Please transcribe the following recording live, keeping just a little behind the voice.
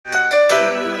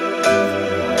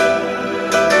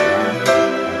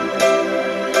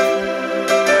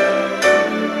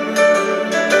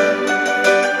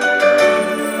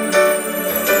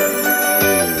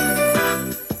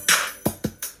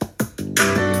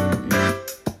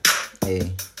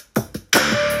Hey.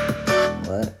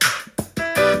 What?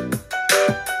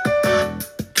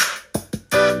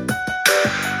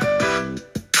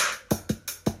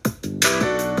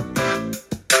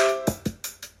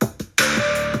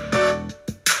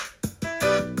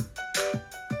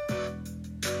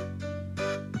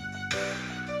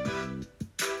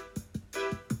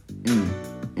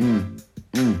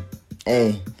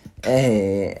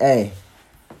 Hey.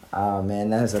 Oh, man,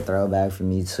 that's a throwback for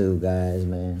me too, guys,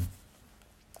 man.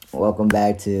 Welcome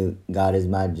back to God is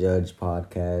My Judge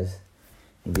podcast.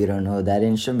 If you don't know that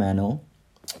instrumental,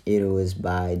 it was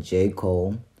by J.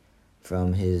 Cole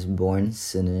from his Born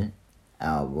Sinner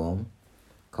album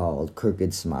called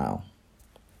Crooked Smile.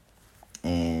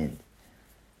 And,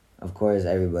 of course,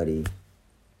 everybody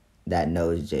that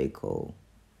knows J. Cole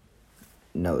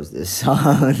knows this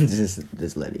song,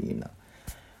 just letting you know.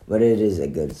 But it is a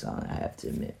good song, I have to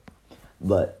admit.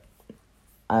 But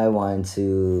I want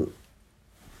to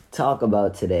talk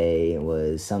about today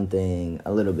was something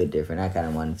a little bit different. I kind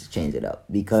of wanted to change it up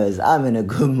because I'm in a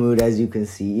good mood, as you can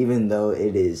see, even though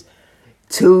it is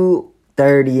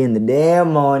 2:30 in the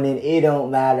damn morning. It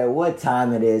don't matter what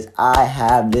time it is. I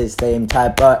have this same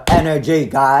type of energy,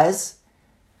 guys.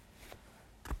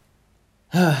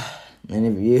 And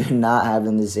if you're not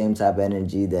having the same type of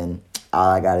energy, then all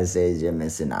I gotta say is you're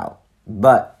missing out.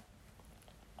 But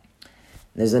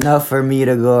there's enough for me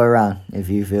to go around, if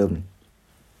you feel me.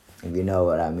 If you know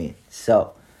what I mean.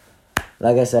 So,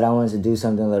 like I said, I wanted to do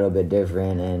something a little bit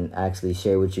different and actually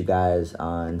share with you guys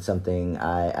on something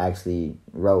I actually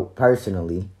wrote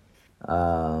personally.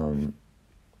 I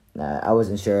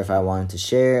wasn't sure if I wanted to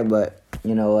share it, but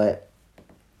you know what?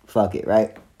 Fuck it,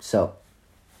 right? So,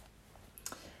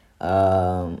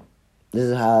 this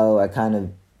is how I kind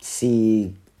of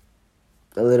see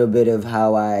a little bit of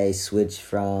how I switched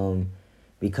from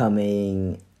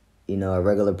becoming, a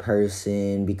regular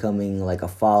person, becoming like a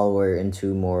follower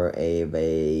into more of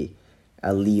a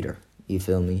leader. You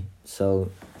feel me? So,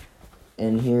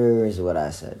 and here is what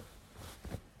I said.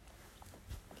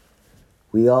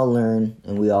 We all learn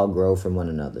and we all grow from one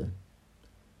another.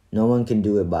 No one can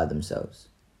do it by themselves.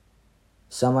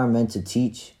 Some are meant to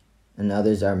teach and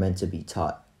others are meant to be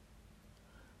taught.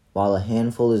 While a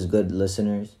handful are good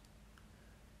listeners,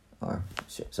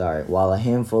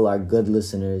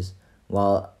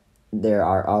 while there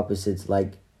are opposites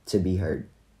like to be heard.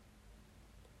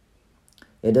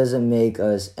 It doesn't make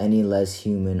us any less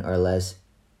human or less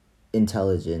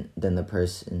intelligent than the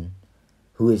person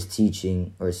who is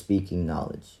teaching or speaking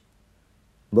knowledge.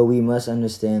 But we must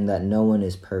understand that no one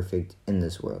is perfect in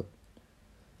this world.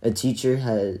 A teacher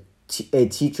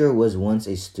was once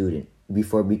a student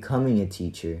before becoming a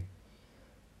teacher.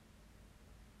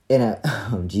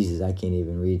 Jesus, I can't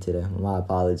even read today. I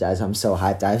apologize. I'm so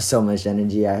hyped. I have so much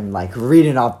energy. I'm like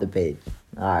reading off the page.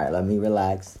 All right, let me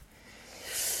relax.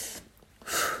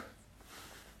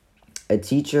 A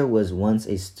teacher was once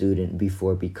a student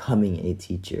before becoming a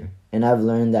teacher. And I've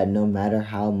learned that no matter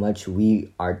how much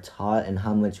we are taught and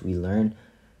how much we learn,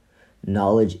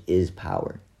 knowledge is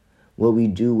power. What we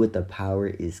do with the power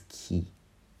is key.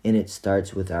 And it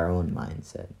starts with our own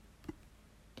mindset.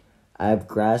 I have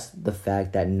grasped the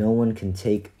fact that no one can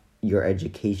take your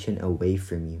education away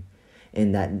from you,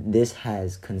 and that this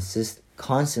has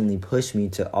constantly pushed me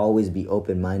to always be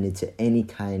open-minded to any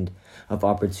kind of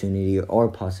opportunity or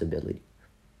possibility.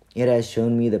 It has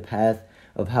shown me the path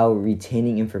of how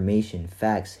retaining information,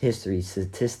 facts, history,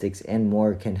 statistics, and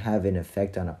more can have an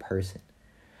effect on a person.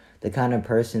 The kind of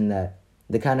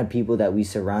people that we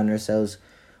surround ourselves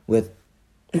with,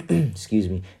 and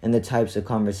the types of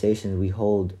conversations we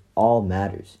hold all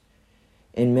matters.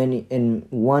 In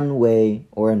one way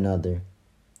or another,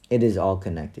 it is all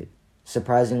connected.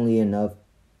 Surprisingly enough,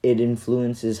 it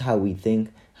influences how we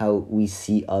think, how we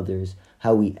see others,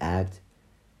 how we act.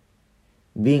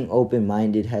 Being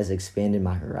open-minded has expanded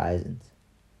my horizons.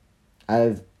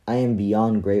 I am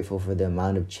beyond grateful for the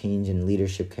amount of change and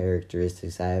leadership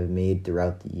characteristics I have made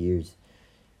throughout the years.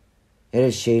 It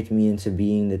has shaped me into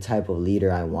being the type of leader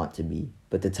I want to be,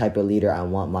 but the type of leader I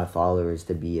want my followers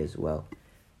to be as well.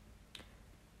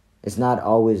 It's not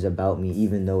always about me,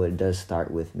 even though it does start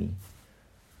with me.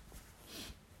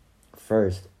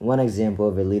 First, one example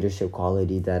of a leadership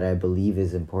quality that I believe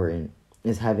is important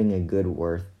is having a good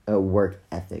work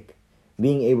ethic.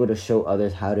 Being able to show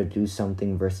others how to do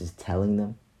something versus telling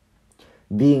them.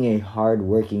 Being a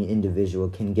hard-working individual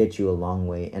can get you a long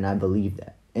way, and I believe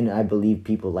that. And I believe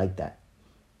people like that.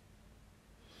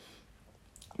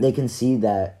 They can see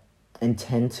that and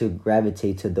tend to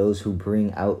gravitate to those who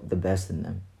bring out the best in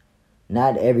them.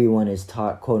 Not everyone is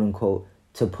taught, quote-unquote,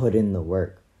 to put in the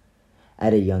work.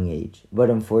 at a young age. But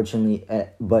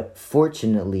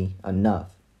fortunately enough,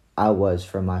 I was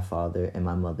for my father and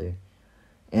my mother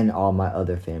and all my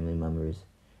other family members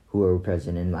who were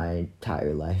present in my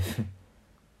entire life.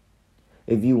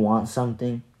 If you want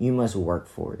something, you must work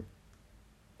for it.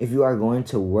 If you are going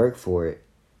to work for it,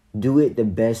 do it the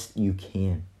best you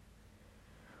can.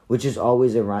 Which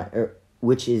always reminds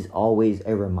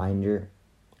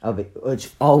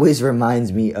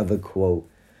me of a quote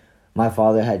my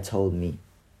father had told me.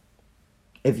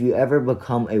 If you ever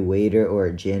become a waiter or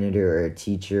a janitor or a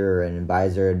teacher or an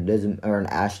advisor or an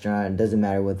astronaut, it doesn't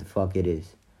matter what the fuck it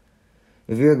is.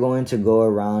 If you're going to go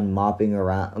around moping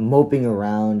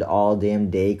around all damn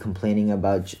day complaining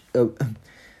about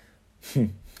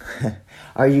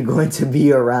are you going to be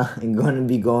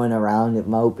going around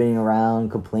moping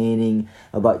around complaining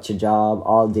about your job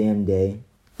all damn day?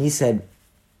 He said,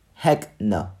 heck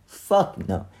no. Fuck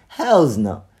no. Hells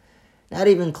no. Not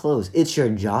even close. It's your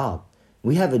job.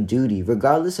 We have a duty,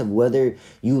 regardless of whether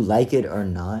you like it or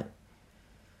not.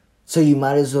 So you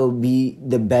might as well be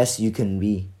the best you can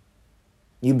be.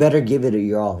 You better give it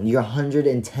your all. You're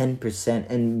 110%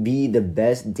 and be the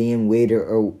best damn waiter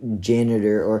or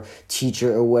janitor or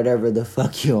teacher or whatever the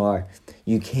fuck you are.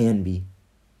 You can be.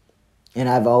 And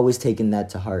I've always taken that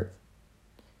to heart.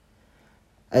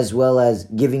 As well as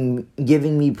giving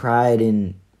me pride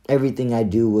in everything I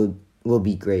do will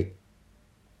be great.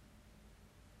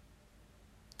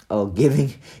 Oh,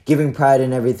 giving pride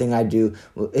in everything I do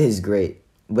is great.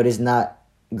 But it's not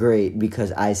great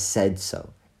because I said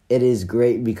so. It is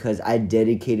great because I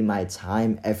dedicated my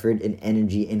time, effort, and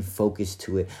energy and focus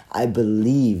to it. I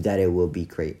believe that it will be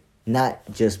great. Not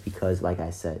just because, like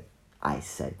I said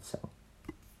so.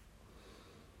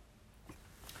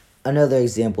 Another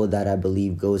example that I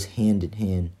believe goes hand in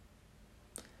hand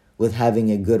with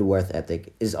having a good work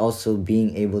ethic is also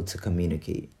being able to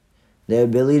communicate. The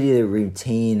ability to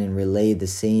retain and relay the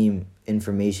same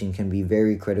information can be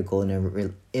very critical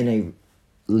in a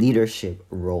leadership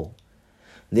role.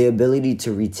 The ability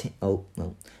to retain...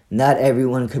 not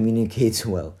everyone communicates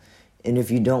well. And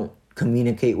if you don't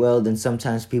communicate well, then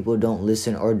sometimes people don't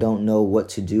listen or don't know what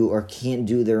to do or can't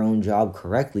do their own job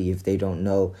correctly if they don't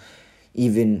know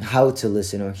even how to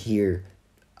listen or hear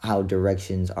how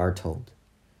directions are told.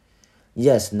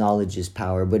 Yes, knowledge is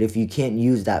power, but if you can't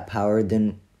use that power,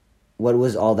 then what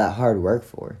was all that hard work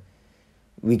for?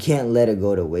 We can't let it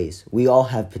go to waste. We all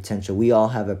have potential. We all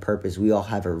have a purpose. We all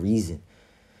have a reason.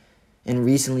 And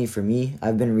recently for me,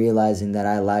 I've been realizing that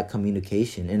I lack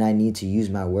communication and I need to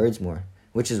use my words more,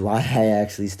 which is why I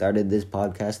actually started this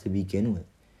podcast to begin with.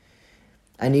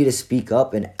 I need to speak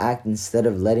up and act instead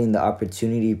of letting the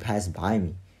opportunity pass by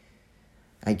me.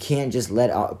 I can't just let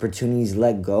opportunities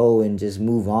let go and just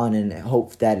move on and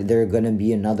hope that there's going to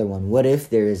be another one. What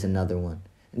if there is another one?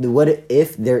 What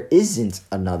if there isn't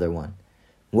another one?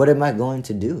 What am I going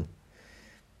to do?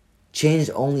 Change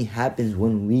only happens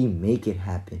when we make it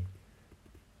happen.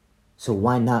 So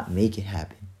why not make it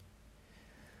happen?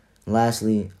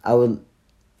 Lastly, I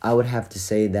would have to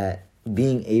say that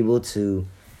being able to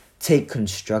take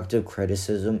constructive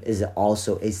criticism is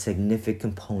also a significant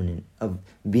component of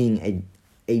being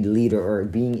a leader or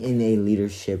being in a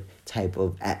leadership type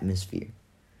of atmosphere.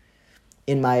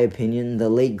 In my opinion, the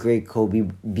late great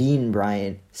Kobe Bean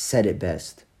Bryant said it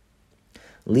best.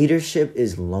 Leadership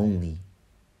is lonely.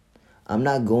 I'm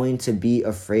not going to be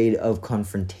afraid of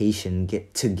confrontation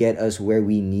to get us where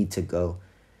we need to go.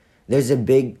 There's a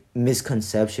big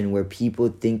misconception where people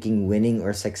thinking winning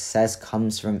or success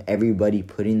comes from everybody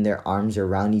putting their arms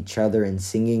around each other and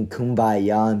singing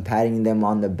Kumbaya and patting them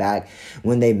on the back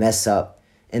when they mess up.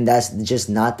 And that's just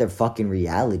not their fucking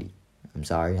reality. I'm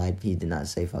sorry, he did not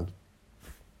say fuck.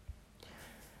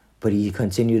 But he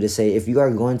continued to say, if you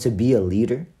are going to be a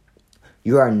leader,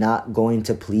 you are not going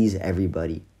to please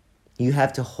everybody. You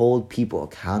have to hold people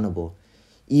accountable,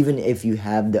 even if you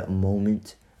have the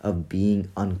moment of being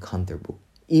uncomfortable.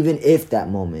 Even if that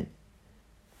moment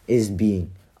is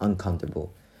being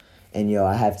uncomfortable. And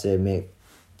I have to admit,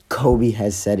 Kobe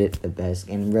has said it the best.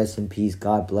 And rest in peace,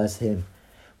 God bless him.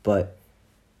 But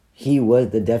he was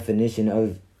the definition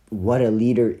of what a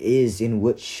leader is and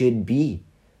what should be.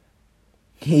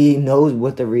 He knows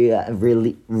what the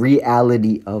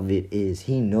reality of it is.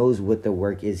 He knows what the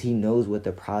work is. He knows what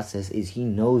the process is. He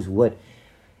knows what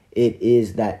it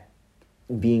is that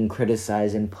being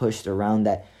criticized and pushed around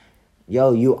that,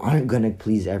 you aren't going to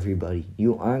please everybody.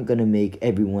 You aren't going to make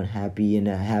everyone happy and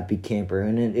a happy camper.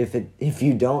 And if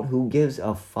you don't, who gives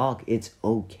a fuck? It's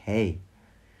okay.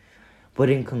 But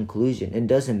in conclusion, it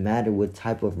doesn't matter what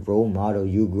type of role model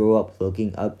you grow up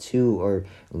looking up to or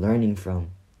learning from.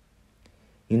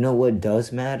 You know what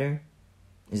does matter?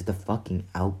 is the fucking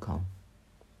outcome.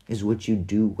 Is what you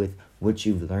do with what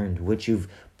you've learned, what you've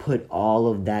put all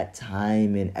of that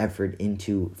time and effort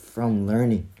into from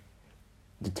learning.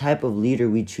 The type of leader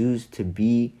we choose to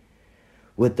be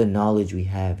with the knowledge we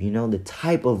have, the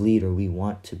type of leader we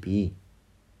want to be.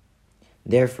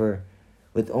 Therefore,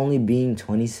 with only being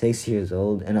 26 years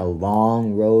old and a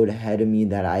long road ahead of me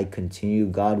that I continue,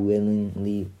 God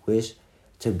willingly, wish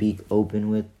to be open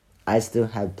with, I still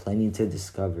have plenty to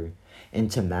discover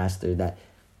and to master. That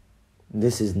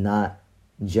this is not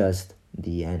just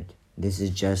the end. This is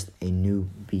just a new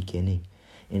beginning.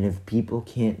 And if people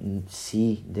can't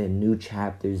see the new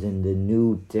chapters and the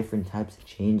new different types of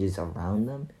changes around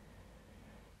them,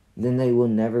 then they will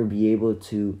never be able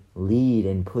to lead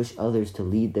and push others to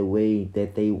lead the way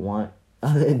that they want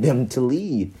them to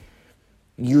lead.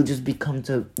 You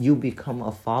become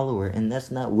a follower, and that's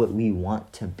not what we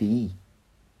want to be.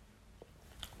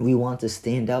 We want to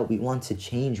stand out. We want to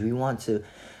change. We want to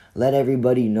let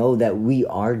everybody know that we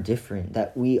are different,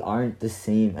 that we aren't the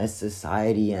same as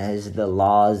society, as the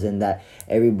laws, and that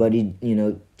everybody,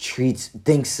 treats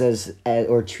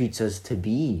us to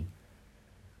be.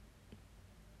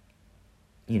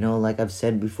 Like I've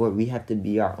said before, we have to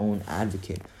be our own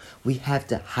advocate. We have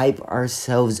to hype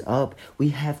ourselves up. We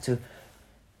have to,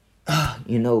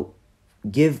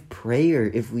 give prayer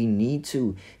if we need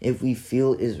to, if we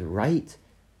feel is right.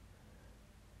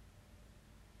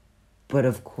 But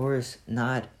of course,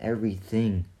 not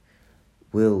everything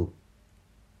will,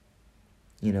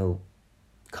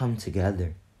 come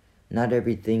together. Not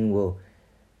everything will,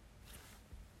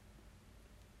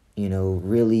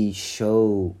 really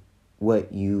show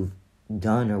what you've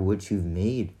done or what you've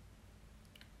made.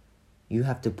 You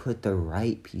have to put the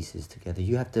right pieces together.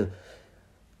 You have to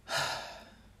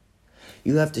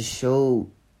show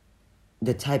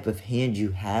the type of hand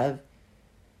you have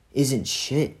isn't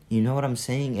shit. You know what I'm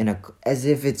saying? And as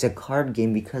if it's a card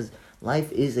game, because life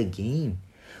is a game.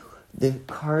 The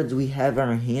cards we have on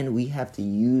our hand, we have to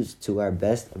use to our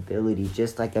best ability.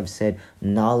 Just like I've said,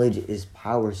 knowledge is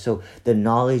power. So the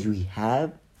knowledge we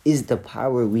have is the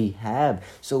power we have.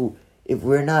 So if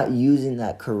we're not using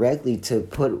that correctly to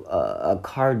put a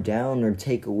card down or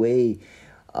take away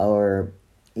or,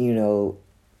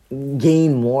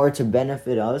 gain more to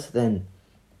benefit us, then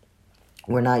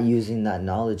we're not using that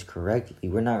knowledge correctly.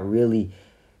 We're not really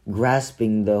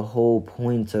grasping the whole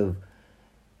point of,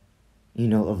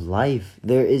 of life.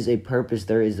 There is a purpose.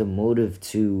 There is a motive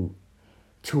to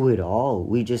it all.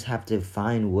 We just have to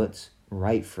find what's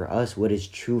right for us, what is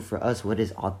true for us, what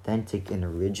is authentic and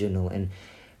original. And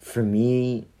for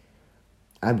me,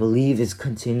 I believe it's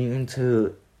continuing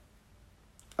to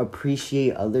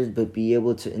appreciate others, but be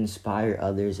able to inspire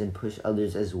others and push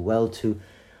others as well to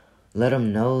let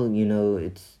them know,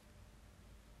 it's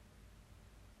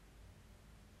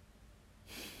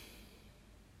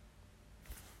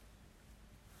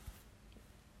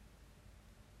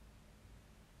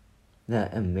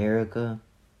that America,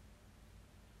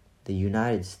 the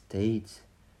United States,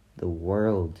 the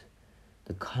world,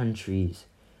 the countries,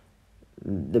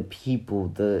 the people,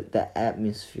 the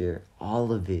atmosphere,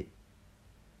 all of it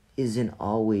isn't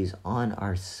always on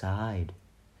our side.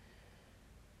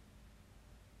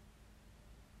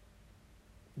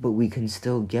 But we can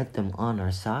still get them on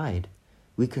our side.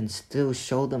 We can still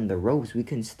show them the ropes. We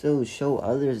can still show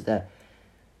others that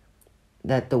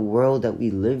the world that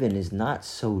we live in is not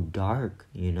so dark,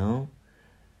 And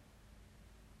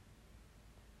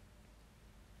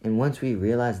once we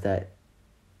realize that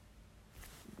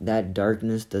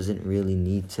darkness doesn't really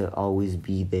need to always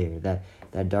be there, that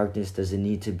darkness doesn't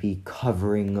need to be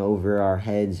covering over our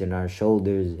heads and our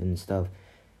shoulders and stuff,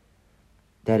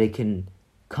 that it can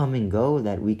come and go,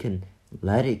 that we can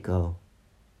let it go,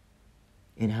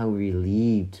 and how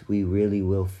relieved we really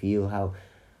will feel, how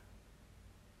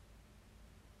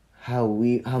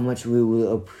much we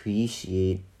will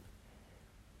appreciate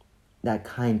that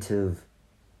kind of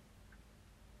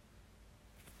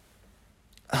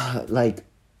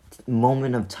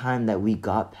moment of time that we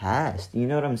got past. You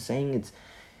know what I'm saying?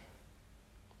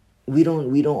 We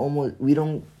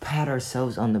don't pat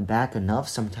ourselves on the back enough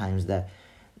sometimes, that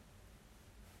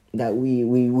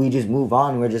we just move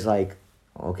on. We're just like,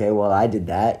 okay, well, I did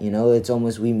that. It's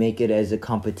almost, we make it as a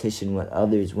competition with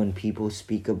others when people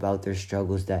speak about their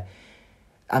struggles. That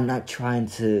I'm not trying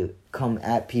to come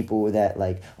at people with that,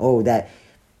 like, oh, that,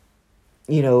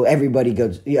 everybody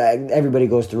goes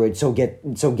through it, so get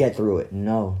through it.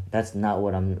 No, that's not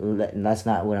what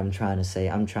I'm trying to say.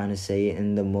 I'm trying to say it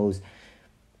in the most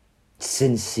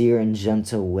sincere and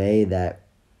gentle way, that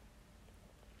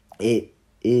it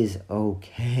is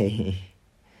okay.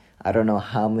 I don't know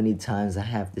how many times I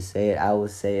have to say it. I will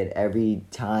say it every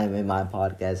time in my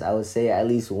podcast. I will say it at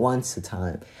least once a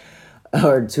time.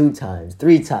 Or 2 times,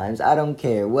 3 times. I don't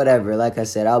care. Whatever. Like I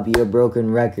said, I'll be a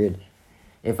broken record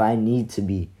if I need to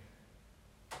be.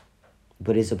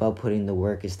 But it's about putting the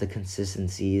work. It's the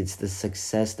consistency. It's the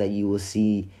success that you will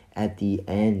see at the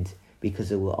end.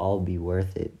 Because it will all be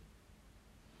worth it.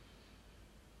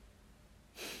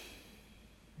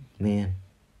 Man.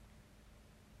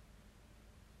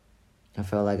 I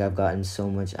feel like I've gotten so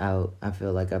much out. I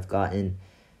feel like I've gotten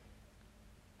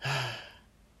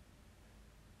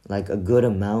like a good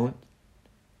amount,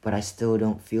 but I still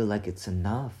don't feel like it's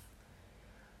enough.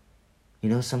 You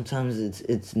know, sometimes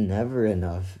it's never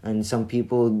enough. And some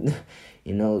people,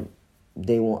 you know,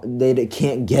 they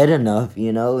can't get enough,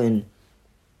 you know, and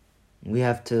we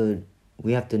have to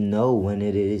know when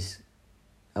it is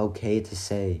okay to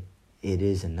say it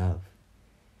is enough.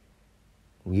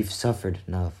 We've suffered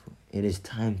enough. It is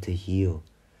time to heal.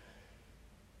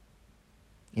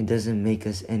 It doesn't make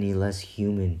us any less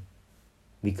human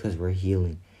because we're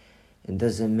healing. It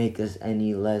doesn't make us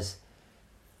any less,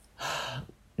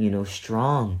 you know,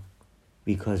 strong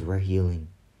because we're healing.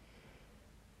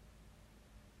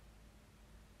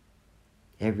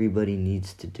 Everybody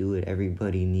needs to do it.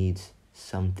 Everybody needs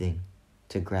something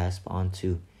to grasp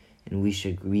onto. And we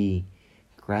should be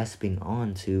grasping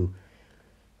onto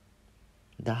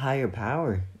the higher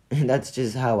power. And that's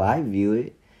just how I view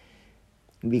it.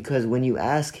 Because when you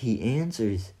ask, he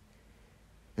answers.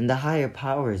 And the higher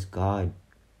power is God.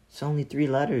 It's only 3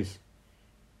 letters.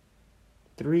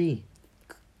 3.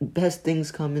 Best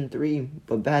things come in 3,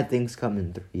 but bad things come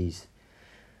in 3s.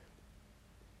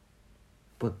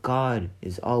 But God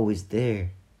is always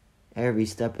there. Every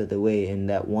step of the way in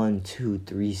that 1, 2,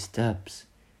 3 steps.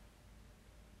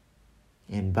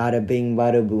 And bada bing,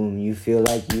 bada boom, you feel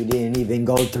like you didn't even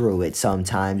go through it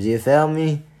sometimes, you feel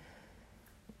me?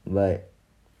 But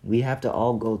we have to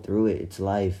all go through it. It's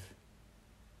life.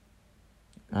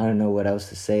 I don't know what else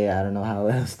to say. I don't know how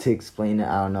else to explain it.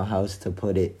 I don't know how else to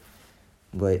put it.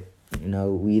 But, you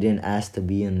know, we didn't ask to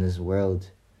be in this world.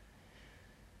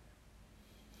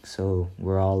 So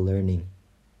we're all learning.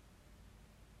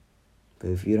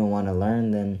 But if you don't want to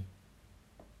learn,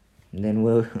 then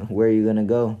where are you going to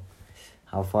go?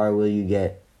 How far will you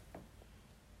get?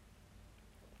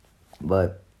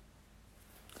 But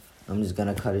I'm just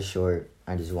going to cut it short.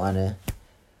 I just want to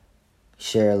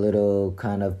share a little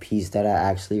kind of piece that I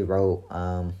actually wrote.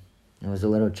 It was a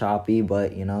little choppy,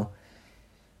 but, you know,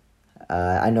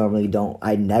 I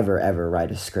never ever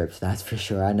write a script, that's for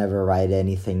sure. I never write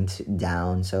anything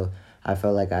down. So I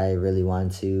felt like I really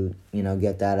wanted to, you know,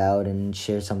 get that out and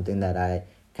share something that I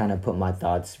kind of put my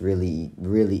thoughts really,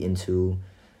 really into.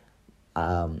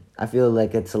 I feel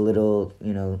like it's a little,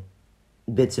 you know,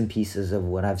 bits and pieces of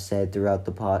what I've said throughout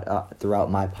throughout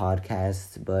my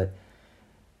podcast, but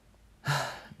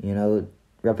you know,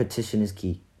 repetition is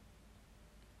key.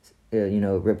 You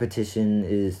know, repetition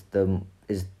is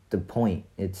the point.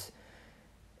 It's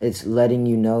letting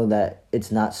you know that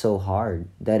it's not so hard,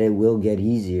 that it will get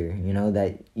easier, you know,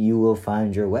 that you will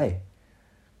find your way.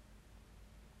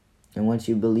 And once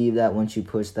you believe that, once you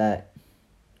push that,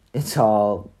 it's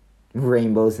all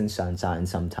rainbows and sunshine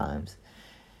sometimes.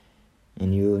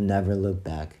 And you will never look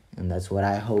back. And that's what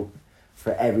I hope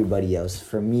for everybody else.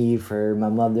 For me, for my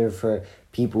mother, for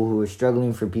people who are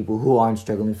struggling, for people who aren't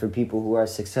struggling, for people who are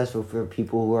successful, for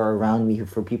people who are around me,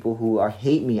 for people who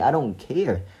hate me. I don't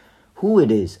care who it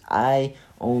is. I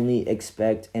only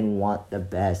expect and want the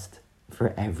best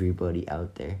for everybody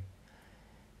out there.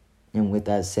 And with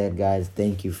that said, guys,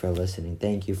 thank you for listening.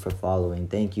 Thank you for following.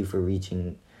 Thank you for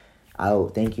reaching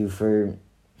out. Thank you for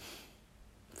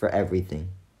everything.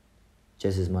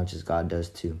 Just as much as God does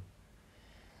too.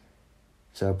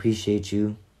 So I appreciate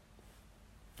you.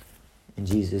 And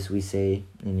Jesus, we say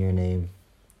in your name,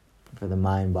 for the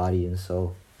mind, body, and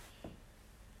soul,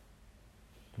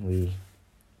 we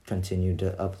continue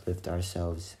to uplift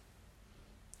ourselves.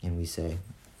 And we say,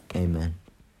 amen.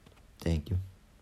 Thank you.